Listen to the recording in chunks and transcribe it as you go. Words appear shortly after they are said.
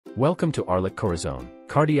Welcome to Arlak Corazon,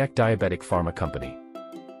 Cardiac Diabetic Pharma Company.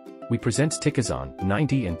 We presents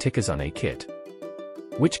Ticazon-90 and Ticazon-A kit,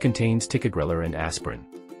 which contains Ticagrelor and Aspirin.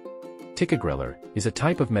 Ticagrelor is a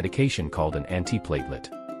type of medication called an antiplatelet.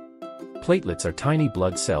 Platelets are tiny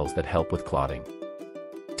blood cells that help with clotting.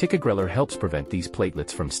 Ticagrelor helps prevent these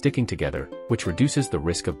platelets from sticking together, which reduces the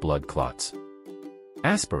risk of blood clots.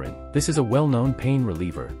 Aspirin, this is a well-known pain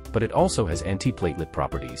reliever, but it also has antiplatelet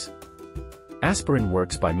properties. Aspirin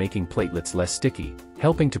works by making platelets less sticky,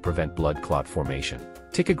 helping to prevent blood clot formation.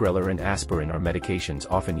 Ticagrelor and aspirin are medications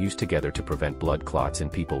often used together to prevent blood clots in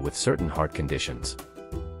people with certain heart conditions.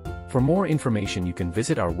 For more information you can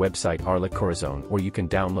visit our website Arlak Corazon or you can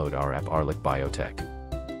download our app Arlak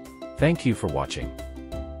Biotech. Thank you for watching.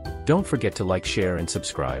 Don't forget to like, share and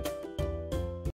subscribe.